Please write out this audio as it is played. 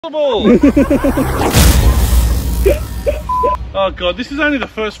Oh god, this is only the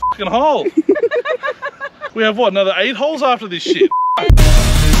first fucking hole. We have what, another 8 holes after this shit?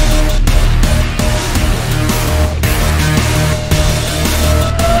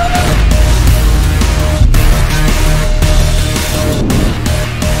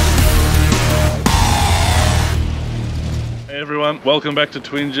 Hey everyone, welcome back to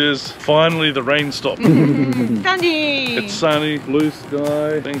Twinnjas. Finally the rain stopped. Sunny! It's sunny, blue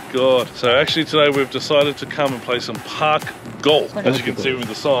sky, thank God. So actually today we've decided to come and play some park golf. As you can see with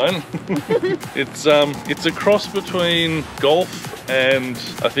the sign. It's a cross between golf and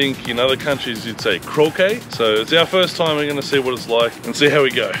I think in other countries you'd say croquet. So it's our first time, we're going to see what it's like and see how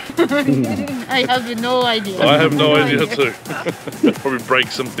we go. I have no idea. I have no idea too. Probably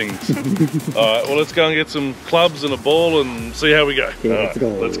break some things. Alright, well let's go and get some clubs and a ball and see how we go. Okay, let's go.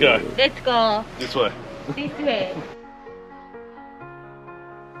 Let's go. Let's go. This way. This way.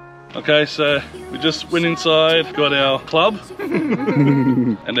 Okay, so we just went inside, got our club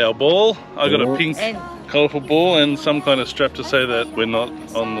and our ball. I got a pink colourful ball and some kind of strap to say that we're not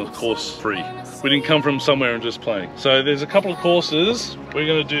on the course free. We didn't come from somewhere and just playing. So there's a couple of courses. We're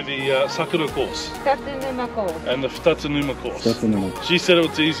going to do the Sakura course and the Futatsunuma course. She said it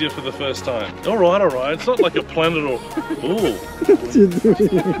was easier for the first time. Alright, alright. It's not like a planet or... Ooh.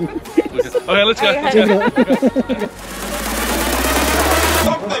 Okay, let's go. Let's go.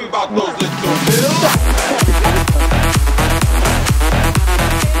 Something about those little bills.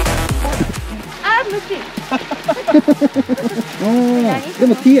で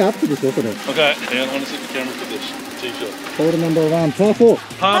もティーアップでしょそれ。Okay, hang on, I want to set the camera for this tee shot. Hole number 1, par 4.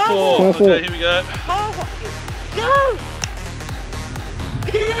 Par 4. Okay, here we go. Go!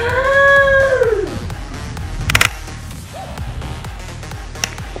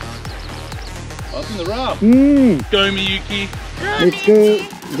 Up in the rough. Go Miyuki. Let's go.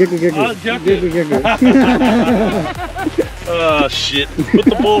 Gegu. Oh shit. Put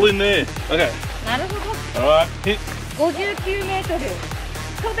the ball in there. Okay. Alright, hit. 59 メートル。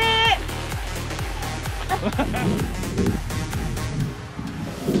飛べ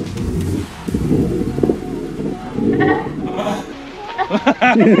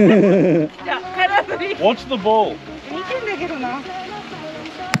じゃあ空振り。 Watch the ball. 見てんだけどな。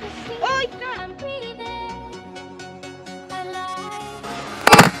おいっ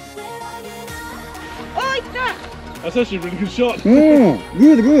た。 That's actually a really good shot.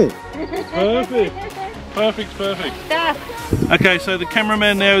 Good. Perfect. Okay, so the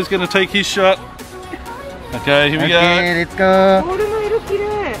cameraman now is going to take his shot. Okay, here we go. Okay, let's go. ボールの色綺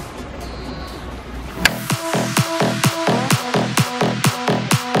麗。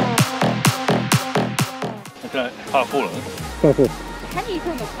 Okay, par 4 then. Par 4. 何そ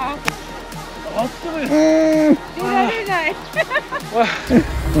のパーフ。 Oh, it's gonna... 出られない。ちょ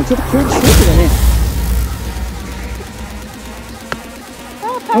っと強気してだね。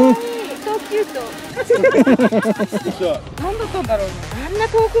かわいい。そうキュート。何だったんだろうな。あんな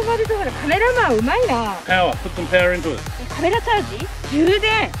遠くまでだからカメラマンうまいな。 Power, put some power into it. カメラチャージ？充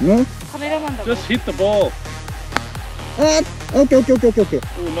電。カメラマンだもん。 Just hit the ball. Okay.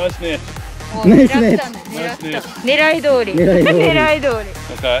 Oh, nice net. 狙った狙い通り。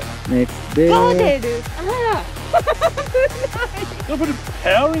Okay. Next day. ゴーデル。あら。Don't put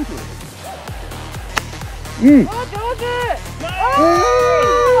power into it. お上手。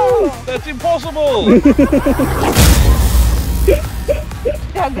 That's impossible.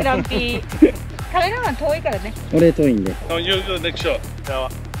 じゃあグランピー。カメラマン遠いからね。俺遠いんで。 Oh, you do the next shot. Power.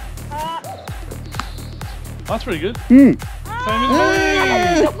 That's pretty good. Same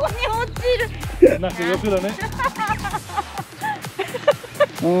as そこに落ちる。 me. なんかよくだね。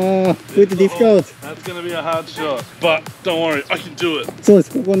put discount. That's gonna be a hard shot. But don't worry, I can do it. そうで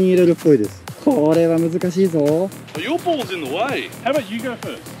す、ここに入れるっぽいです。これは難しいぞ。 Your ball's in the way. How about you go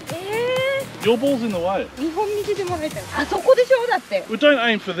first? Your ball's in the way. 日本見せてもらいたい。あそこでしょだって。 Well, don't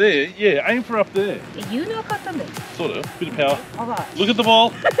aim for there. Yeah, aim for up there. 言うの分かったんだよ。 Sort of. Bit of power. あば。 Look at the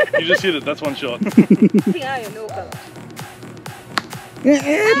ball. You just hit it. That's one shot. 違うよ農家は。強い。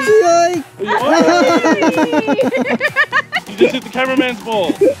 You just hit the cameraman's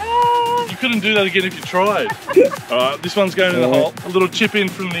ball. You couldn't do that again if you tried. Alright, this one's going in the hole. A little chip in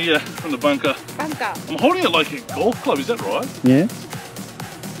from the bunker. Bunker. I'm holding it like a golf club, is that right? Yeah.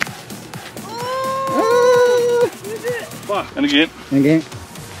 Fuck. And again. Again.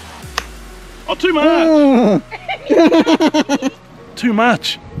 Oh, too much! Too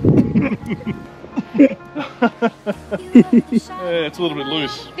much! Yeah, it's a little bit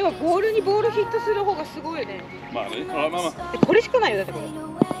loose. でもボールにボールヒットする方がすごいよね。まあね。Alright, Mama. これしかないよだってこ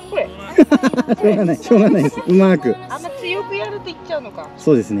れ。これ。しょうがない、しょうがないです。うまく。あんま強くやるといっちゃうのか。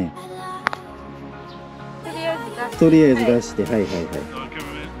そうですね。とりあえず出して。とりあえず出して、はいはいはい。Oh, come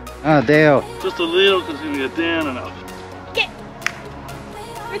here. あ、出よ Just a little because you get down and up.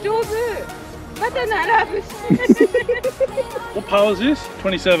 上手。また並ぶし。What par is this?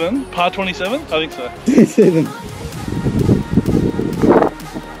 27? Par 27? I think so. う。セブン。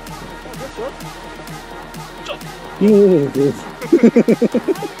おお、上手。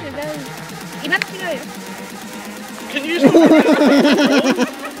今違うよ。Can you stop?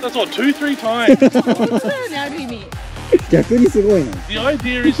 That's what, 2-3 times. 本当だよね、ある意味。逆にすごいな。 The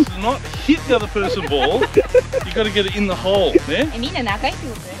idea is to not hit the other person's ball. You got to get it in the hole. Yeah? みんな仲いいって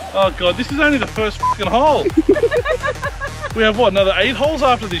ことね。Oh god, this is only the first fucking hole. We have what, another 8 holes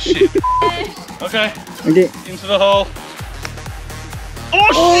after this shit? Okay, で、 into the hole. Oh お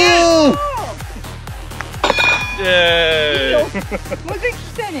shit! お。 Yeah. もう一回聞き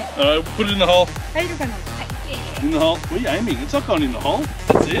たいね。 Alright, put it in the hole. 入るかな。はい。 In the hole. What are you aiming? It's not going in the hole.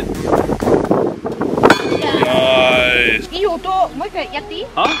 That's it. Nice. いい音。もう一回やっていい？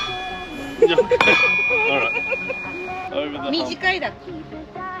 Huh? Yeah, okay. Alright. Over the hump. 短いだ。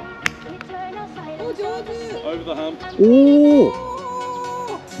お上手。 Over the hump. おお。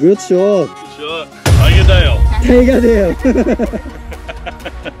グッドショット。 Good shot. Tiger Dale. タイガーだよ。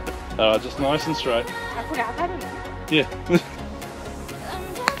Alright, just nice and straight. あ、これ当たるの？ Yeah.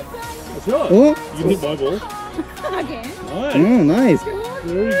 That's right. お、 You can hit my ball. あげん。う Nice. ん、ナイス。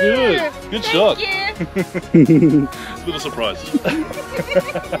 Very good. Good shot. It's a little surprise.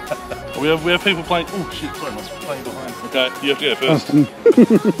 we have people playing. Oh shit! Sorry, I'm playing behind. Okay, you have to go あ、 first. うん。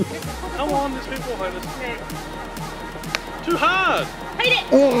 Come on, there's people behind us. Too hard. 入れ。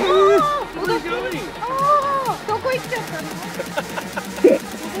おお。 Where are you going? ああ、どこ行っちゃったの？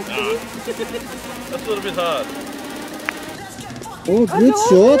 That's a little bit hard. お、グッド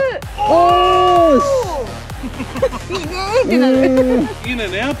ショット。おーし。いいねーってなる。 In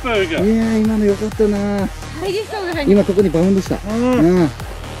and out burger. いやー、今の良かったな。入りそうな入り。今ここにバウンドした。うん。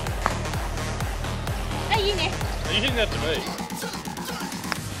あ、いいね。Are you hitting that to me?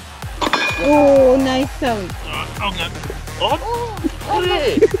 おお、ナイスサウンド。 I'll go. Oh, お、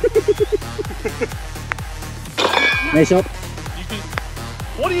yeah. ナイスショット。 You can.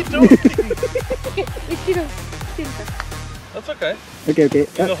 What are you doing? 後ろ来てるか。 That's okay. オッケーオッケ In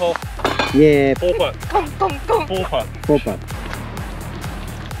the ー。 hole. あ、イエー。 4 putt. トントントン。 4 putt. フォーパー。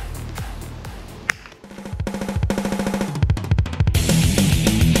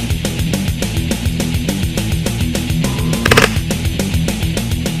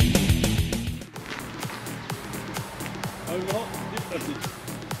Over the hole. Yep, that's it.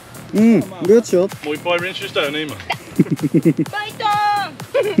 うん、グッドショット。もういっぱい練習したよね今。バイト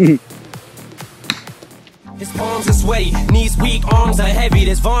ーン。 His palms are sweaty, knees weak, arms are heavy.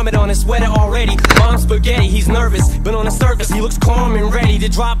 There's vomit on his sweater already. Mom's spaghetti, he's nervous, but on the surface he looks calm and ready to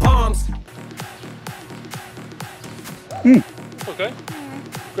drop bombs. Okay.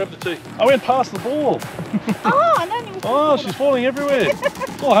 Grab the tee. I went past the ball. ああ、何も。 Oh, she's falling everywhere.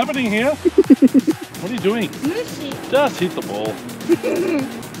 It's all happening here. What are you doing? 無視。 Just hit the ball.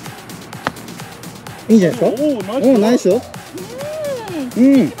 いいんじゃないですか。 Oh, nice. おお、ナイスショット。う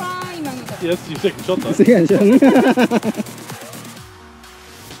ん。一番今のが。 Yeah, that's your second shot though. すげえショット。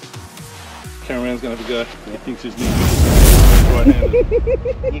 Cameraman's gonna have a go. He thinks he's right-handed.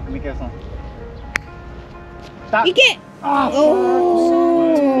 いけ。おお。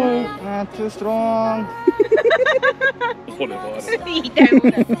あ、トゥーストロング。 Whatever. I don't know. 言いたいもんだ。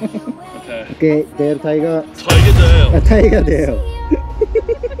 Okay. オッケー、デールタイガー。 Tiger Dale. あ、タイガーだよ。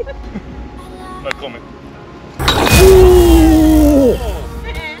 No comment. おお。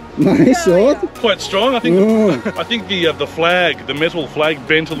ナイスショット。 Quite strong, I think. Mm. I think the flag, the metal flag,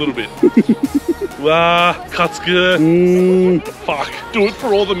 bent a little bit. Wow, Katsuke. うん。 Fuck, do it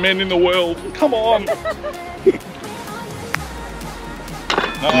for all the men in the world. Come on.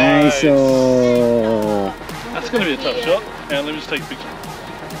 ナイスショット。 That's going to be a tough shot. And let me just take a picture.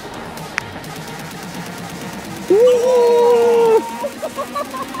 おお。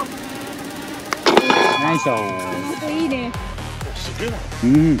ナイスショット。いいね。 Oh, super. う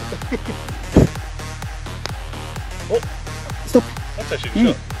ん。 Oh, ストップ。 that's actually a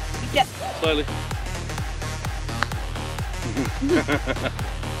good shot. Yeah. Slowly.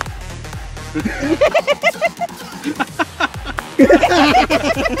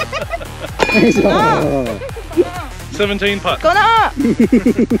 ナイスショット。 17 putt. この。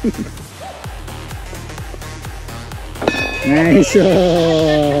ナイスショ Thank you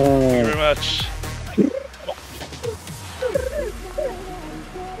ット。 very much.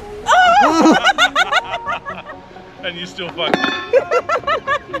 and you still fucked.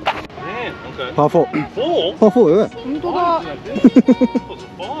 Man, okay. パー4。 4? パー4よ。本当だ。 What's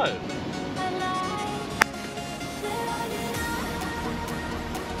 5?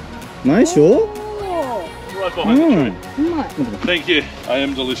 Nice shot. お Right behind the tree. ー、うまい。 Thank you. I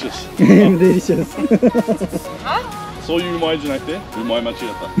am delicious. Delicious. そういううまいじゃなくて、うまい間違った。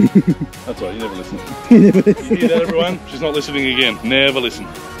That's right, you never listen. You hear that, everyone? She's not listening again. Never listen.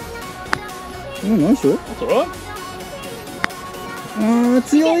 Nice shot. That's alright. あー、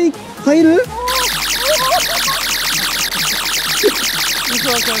強い。入る？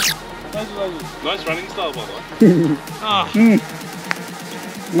 Nice running style, by the way. Ah,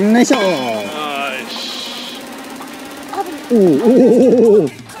 ナイスショッ nice. ト。おお。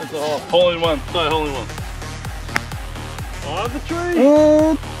 That's a hole in one. Sorry, hole in one. Oh, the tree.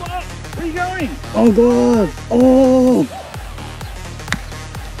 おー。 What? Where are you going? Oh god. おー。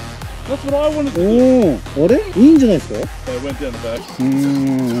 That's what I wanted to do. おお。あれ？いいんじゃないですか？ They went down the back.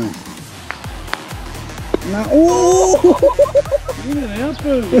 おお。 In and out,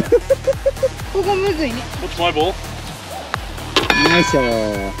 boo. ここむずいね。 What's my ball? ナイスショッ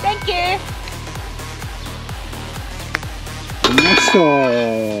Thank you。ト。ナイスショ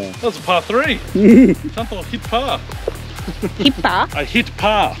ッ That was a par 3. ちゃんと hit par. ヒッパー？ I hit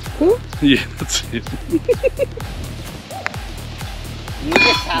par. Yeah, that's it.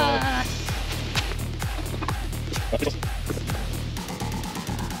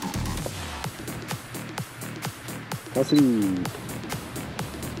 パスリー。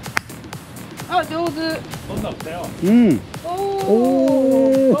あ、上手。 Oh, no, power. うん。おお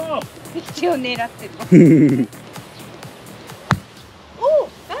お。 Oh, 一応狙ってる。お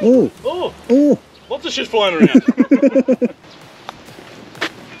お、おお。 oh, おお。 lots of shit flying around.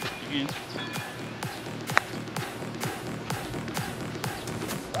 Again.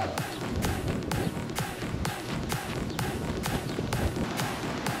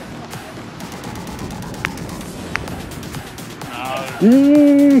 No.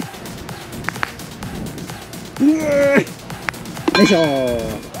 よいしょ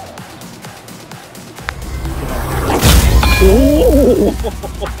おお。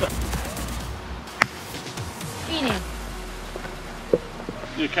いいね。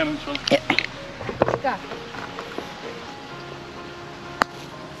 Yeah, cannon shot. か。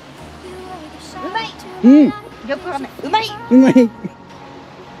うまい。うん。横雨。うまい。うまい。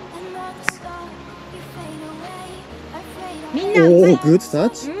みんなうまい。おお、グッドタッ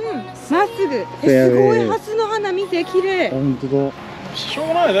チ。まっすぐ。すごいハスの花見て綺麗。本当だ。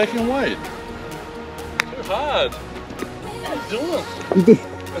 Sure, no, they can wait. Too hard. What are you doing? いて。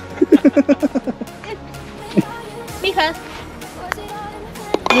ミカ。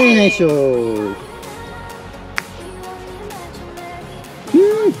はい、ナイスショット。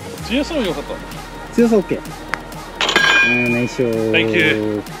強そうよかった。強さ OK。あー、ナイスショット。 Thank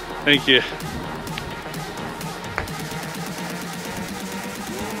you. Thank you.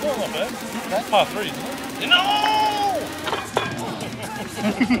 Oh, not bad. That's par 3, isn't it? No!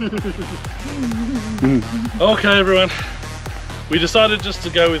 Okay, everyone. We decided just to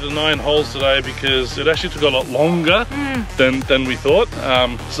go with the 9 holes today because it actually took a lot longer than we thought.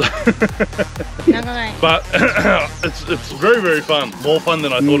 So 長い。 but it's very, very fun. More fun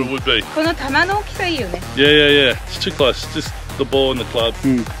than I thought it would be. この球の大きさいいよね。 Yeah. It's too close. Just the ball and the club.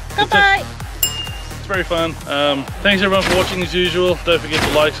 乾杯。 It's very fun. Thanks everyone for watching as usual. Don't forget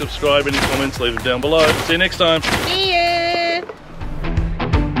to like, subscribe, any comments, leave them down below. See you next time. See you.